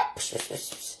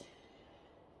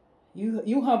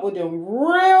 You humbled them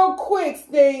real quick,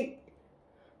 Stink.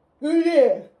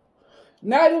 Yeah.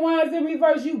 Now the ones in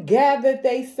reverse, you gathered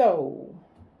they soul.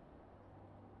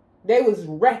 They was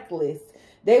reckless.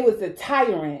 They was a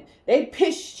tyrant. They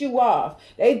pissed you off.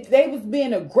 They was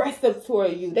being aggressive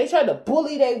toward you. They tried to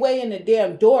bully their way in the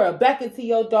damn door or back into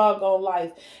your doggone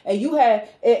life. And you had,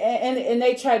 and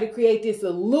they tried to create this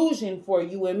illusion for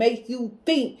you and make you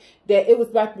think that it was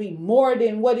about to be more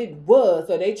than what it was.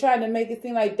 So they tried to make it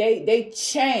seem like they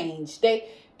changed. They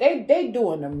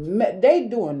doing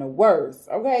the worst.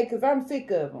 Okay, because I'm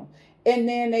sick of them. And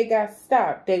then they got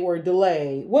stopped. They were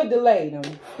delayed. What delayed them?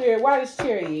 Spirit, why this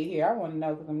Chariot here? I want to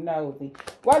know because I'm nosy.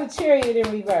 Why the Chariot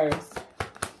in reverse?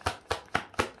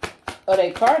 Oh,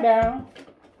 they car down.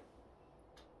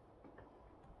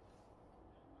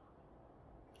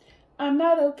 I'm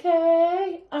not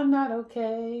okay. I'm not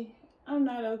okay. I'm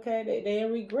not okay. They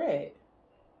in regret.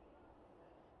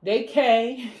 They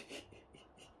came.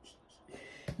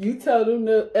 You told them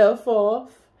to F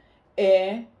off.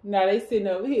 And now they sitting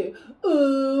over here.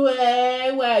 Ooh,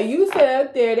 wow. You sat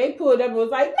up there. They pulled up and was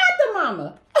like, not the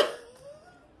mama.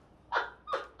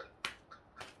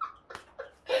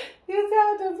 You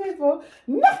told the people,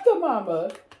 not the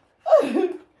mama.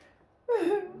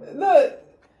 Look,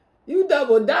 you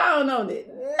double down on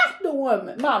it. Not the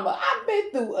woman. Mama, I've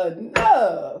been through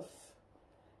enough.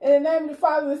 In the name of the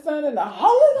Father, the Son, and the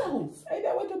Holy Ghost. Ain't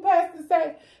that what the pastor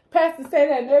say? Pastor say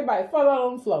that and everybody fall out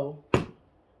on the floor.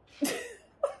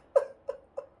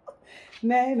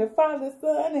 Name the Father,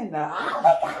 Son, and the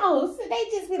Holy Ghost. And they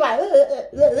just be like,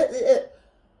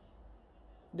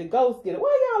 The ghosts get it.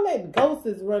 Why y'all letting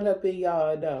ghosts run up in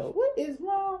y'all, though? What is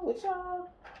wrong with y'all?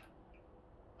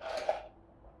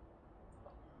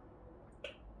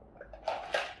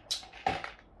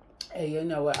 Hey, you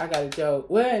know what? I got a joke.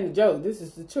 Well, it ain't a joke. This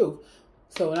is the truth.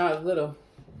 So when I was little,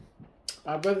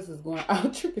 my brothers was going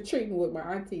out trick-or-treating with my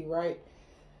auntie, right?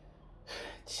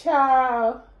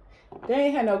 Child. They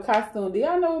ain't had no costume. Do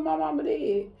y'all know what my mama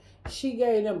did? She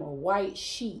gave them a white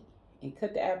sheet and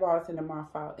cut the eyeballs in the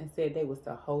mouth out and said they was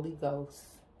the Holy Ghost.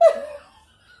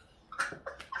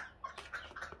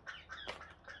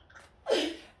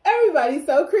 Everybody's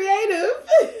so creative.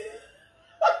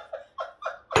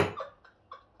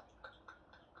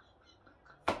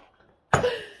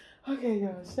 Okay,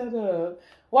 y'all, shut up.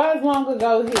 Why is long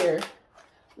ago here?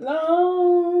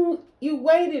 Long. You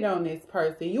waited on this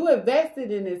person. You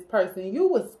invested in this person. You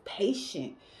was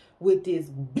patient with this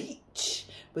bitch.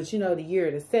 But you know the year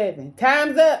of the 7.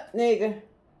 Time's up, nigga.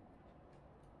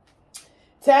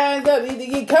 Time's up. Either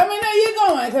you coming or you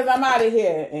going, because I'm out of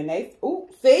here. And they, ooh,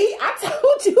 see? I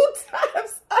told you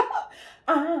time's up.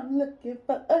 I'm looking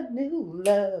for a new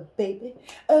love, baby.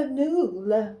 A new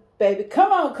love, baby.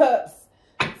 Come on, Cups.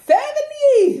 7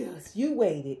 years. You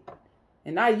waited.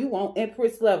 And now you on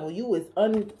Empress level. You is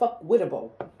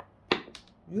unfuckwittable.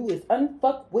 You is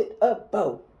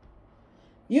unfuckwittable.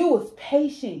 You was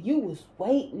patient. You was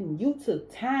waiting. You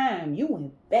took time. You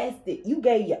invested. You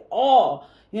gave your all.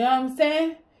 You know what I'm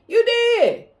saying? You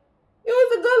did. You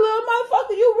was a good little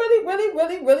motherfucker. You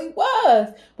really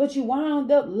was. But you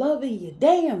wound up loving your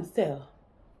damn self.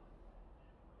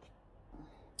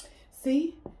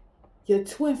 See? Your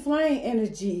twin flame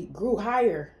energy grew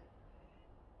higher.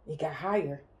 It got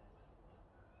higher.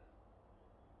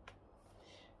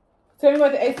 Tell me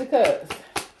about the Ace of Cups.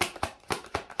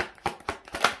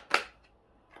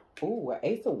 Ooh, an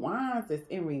Ace of Wands is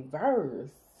in reverse.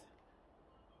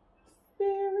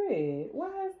 Spirit,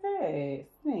 why is that?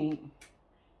 Think.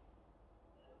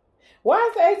 Why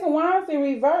is the Ace of Wands in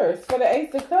reverse for the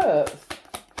Ace of Cups?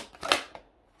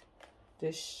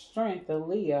 The strength of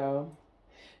Leo.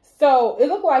 So it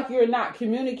looked like you're not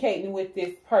communicating with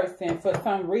this person for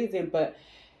some reason, but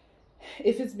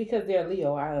if it's because they're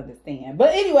Leo, I understand.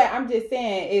 But anyway, I'm just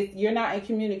saying, you're not in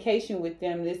communication with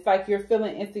them. It's like you're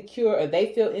feeling insecure, or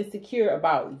they feel insecure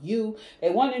about you. They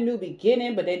want a new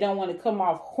beginning, but they don't want to come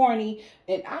off horny.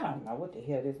 And I don't know what the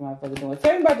hell this motherfucker doing.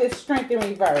 Tell me about this strength in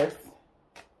reverse.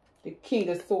 The King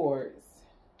of Swords.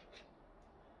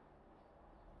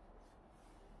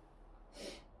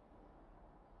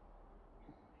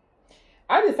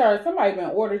 I just heard somebody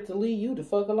been ordered to leave you the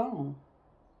fuck alone.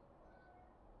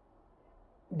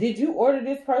 Did you order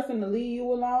this person to leave you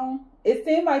alone? It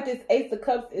seems like this Ace of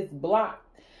Cups is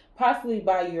blocked, possibly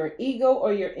by your ego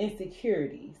or your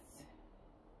insecurities.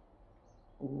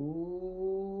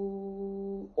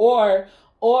 Ooh. Or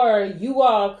you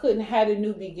all couldn't have a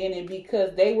new beginning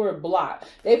because they were blocked.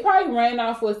 They probably ran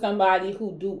off with somebody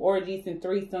who do orgies and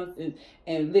threesomes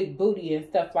and lick booty and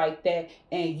stuff like that.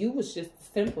 And you was just a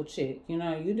simple chick. You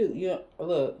know,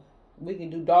 look, we can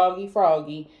do doggy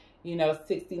froggy.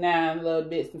 69 little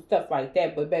bits and stuff like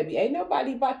that. But baby, ain't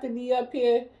nobody about to be up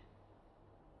here.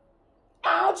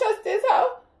 I don't trust this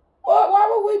hoe. Well, why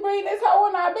would we bring this hoe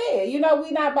in our bed?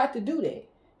 We not about to do that.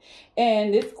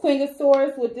 And this Queen of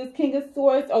Swords with this King of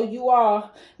Swords, now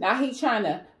he trying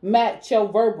to match your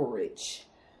verbiage.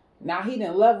 Now he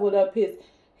done leveled up his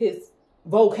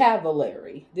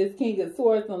vocabulary. This King of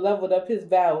Swords done leveled up his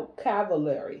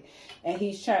vocabulary. And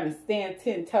he's trying to stand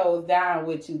 10 toes down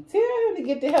with you. Tell him to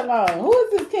get the hell on. Who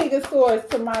is this King of Swords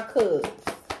to my cubs?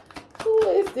 Who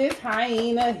is this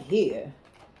hyena here?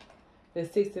 The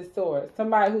Six of Swords.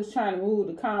 Somebody who's trying to move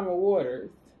the calmer waters.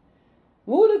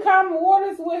 Move the calmer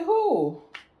waters with who?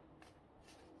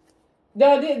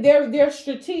 They're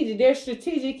strategic. They're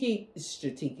strategically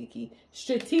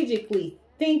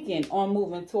thinking on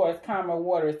moving towards calmer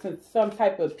waters, some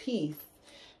type of peace.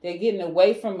 They're getting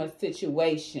away from a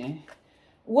situation.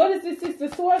 What is the Six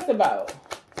of Swords about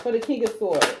for the King of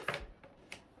Swords?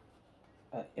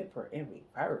 Emperor in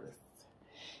reverse.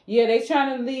 Yeah, they're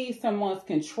trying to leave someone's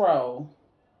control.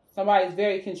 Somebody's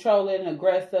very controlling,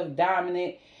 aggressive,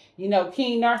 dominant.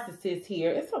 King Narcissist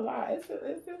here. It's a lot. It's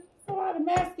a lot of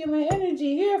masculine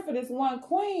energy here for this one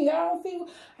queen. I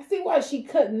see why she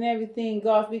cutting everything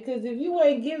off, because if you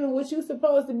ain't giving what you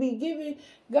supposed to be giving,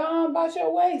 go on about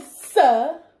your way,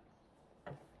 sir.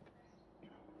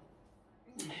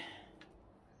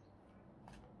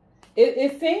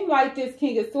 It seemed like this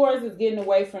King of Swords is getting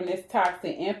away from this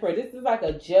toxic emperor. This is like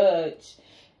a judge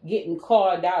getting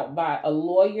called out by a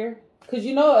lawyer. Because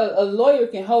a lawyer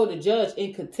can hold a judge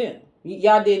in contempt.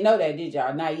 Y'all didn't know that, did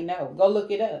y'all? Now you know. Go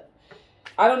look it up.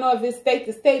 I don't know if it's state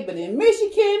to state, but in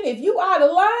Michigan, if you out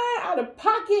of line, out of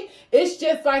pocket, it's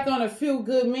just like on A Few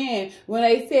Good Men when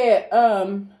they said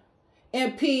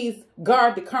MPs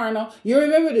guard the colonel. You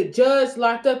remember the judge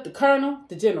locked up the colonel,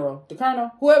 the general, the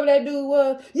colonel, whoever that dude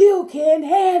was. You can't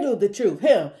handle the truth.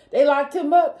 Him. They locked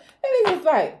him up. And he was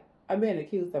like, I've been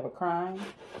accused of a crime.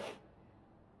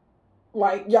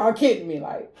 Like, y'all kidding me.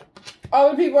 Like,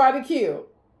 all the people I done killed.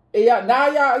 And now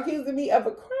y'all accusing me of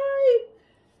a crime.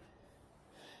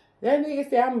 That nigga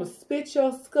said, I'm going to spit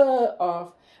your skull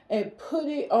off and put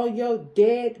it on your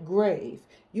dead grave.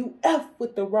 You F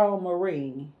with the wrong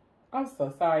Marine. I'm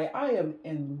so sorry. I am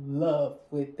in love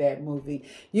with that movie.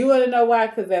 You want to know why?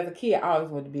 Because as a kid, I always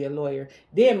wanted to be a lawyer.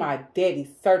 Then my daddy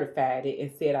certified it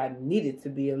and said I needed to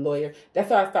be a lawyer. That's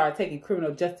why I started taking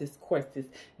criminal justice courses.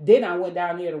 Then I went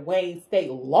down there to Wayne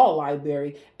State Law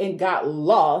Library and got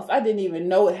lost. I didn't even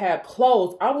know it had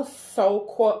closed. I was so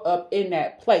caught up in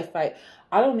that place. Like,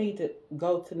 I don't need to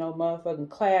go to no motherfucking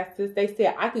classes. They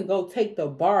said I can go take the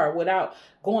bar without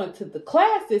going to the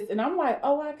classes. And I'm like,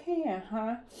 oh, I can,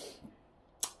 huh?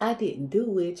 I didn't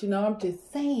do it. I'm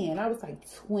just saying. I was like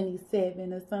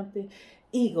 27 or something.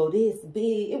 Ego this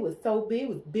big. It was so big. It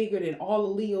was bigger than all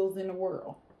the Leos in the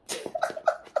world.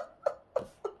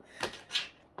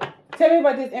 Tell me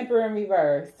about this Emperor in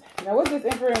reverse. Now, what's this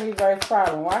Emperor in reverse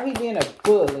problem? Why he being a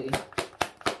bully?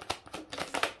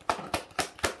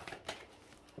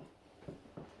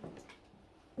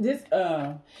 This,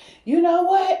 you know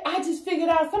what? I just figured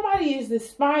out somebody is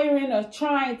aspiring or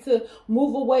trying to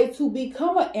move away to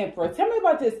become an emperor. Tell me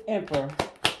about this Emperor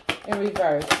in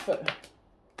reverse.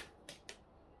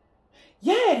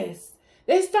 Yes.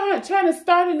 They start trying to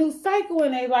start a new cycle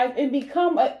in their life and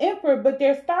become an emperor, but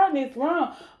they're starting this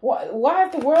wrong. Why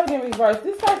is the world in reverse?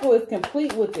 This cycle is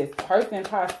complete with this person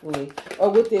possibly, or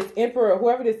with this emperor,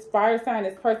 whoever this fire sign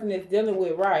this person is dealing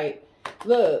with, right?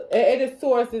 Look, the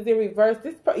source is in reverse.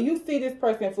 You see this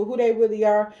person for who they really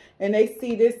are, and they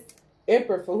see this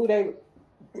emperor for who they,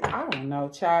 I don't know,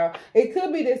 child. It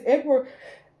could be this emperor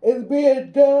is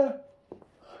being done.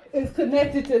 Is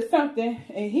connected to something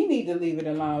and he need to leave it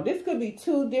alone. This could be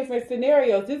two different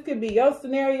scenarios. This could be your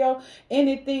scenario,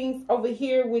 anything's over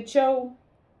here with your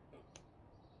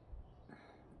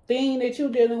thing that you're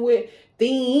dealing with,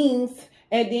 things,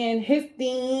 and then his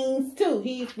things too.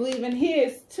 He's leaving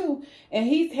his too, and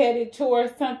he's headed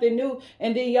towards something new,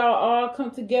 and then y'all all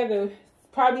come together.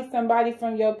 Probably somebody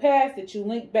from your past that you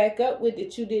linked back up with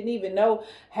that you didn't even know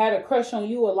had a crush on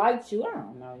you or liked you. I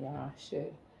don't know, y'all.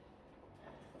 Shit.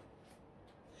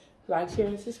 Like, share,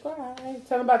 and subscribe.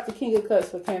 Tell them about the King of Cups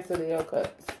for Cancer Leo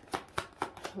Cups.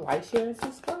 Like, share, and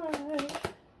subscribe.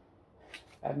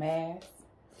 A mask.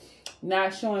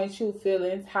 Not showing true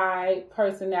feelings. Hide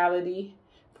personality.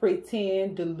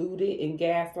 Pretend. Deluded and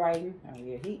gaslighting. Oh,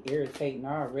 yeah, he irritating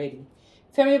already.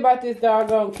 Tell me about this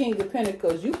doggone King of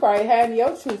Pentacles. You probably had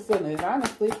your true feelings,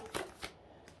 honestly.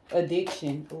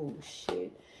 Addiction. Oh,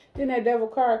 shit. Didn't that devil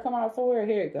card come out somewhere?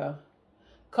 Here it go.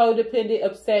 Codependent,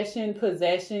 obsession,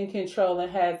 possession, controlling,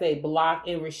 has a block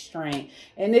and restraint.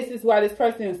 And this is why this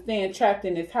person is staying trapped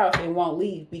in this house and won't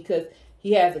leave, because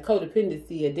he has a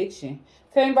codependency addiction.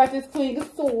 Tell me about this Queen of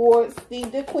Swords.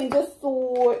 Steve, the Queen of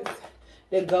Swords.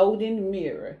 The Golden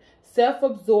Mirror.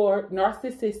 Self-absorbed,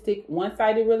 narcissistic,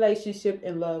 one-sided relationship,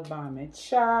 and love bombing.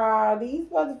 Child, these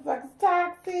motherfuckers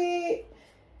toxic.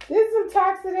 This is some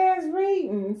toxic ass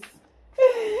readings.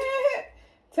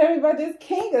 Tell me about this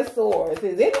King of Swords.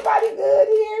 Is anybody good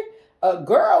here? A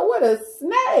girl with a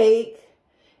snake.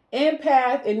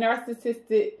 Empath and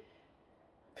narcissistic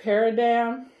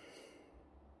paradigm.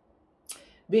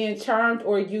 Being charmed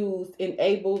or used.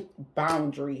 Enabled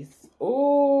boundaries.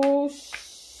 Oh,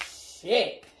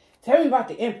 shit. Tell me about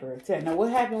the Emperor. Now,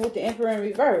 what happened with the Emperor in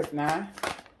reverse now?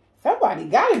 Somebody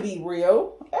got to be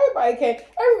real. Everybody can't.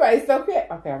 Everybody's so quick.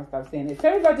 Okay, I'm going to stop saying it.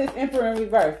 Tell me about this Emperor in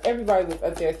reverse. Everybody was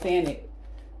up there saying it.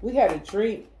 We had a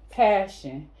dream,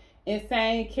 passion,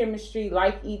 insane chemistry,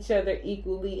 like each other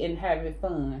equally, and having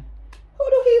fun. Who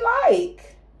do he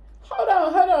like? Hold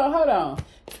on.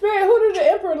 Spirit, who do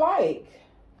the Emperor like?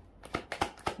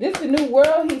 This is the new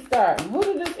world he's starting. Who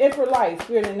do this Emperor like,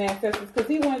 Spirit and Ancestors? Because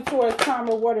he went towards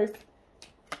calmer waters.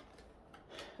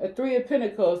 A Three of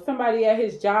Pentacles. Somebody at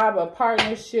his job, a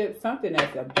partnership, something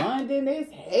that's abundant as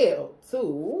hell, too.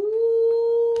 Ooh.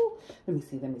 Let me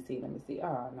see.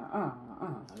 Oh,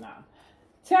 no.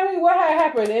 Tell me what had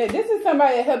happened. This is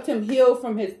somebody that helped him heal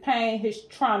from his pain, his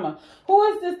trauma. Who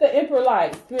is this the Emperor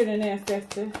like, Spirit and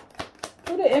Ancestor?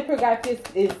 Who the Emperor got this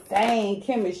insane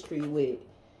chemistry with?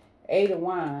 Eight of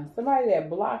Wands. Somebody that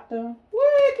blocked him.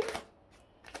 What?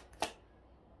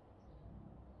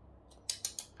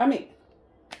 I mean,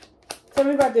 tell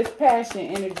me about this passion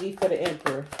energy for the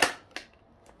Emperor.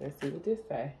 Let's see what this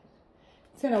say.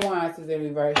 Ten of Wands is in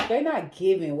reverse. They're not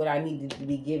giving what I needed to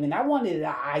be given. I wanted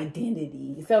an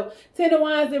identity. So Ten of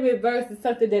Wands in reverse is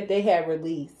something that they had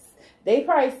released. They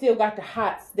probably still got the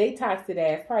hots. They toxic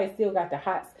ass probably still got the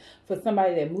hots for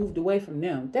somebody that moved away from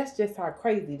them. That's just how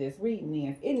crazy this reading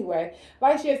is. Anyway,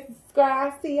 like, share,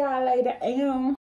 subscribe. See y'all later.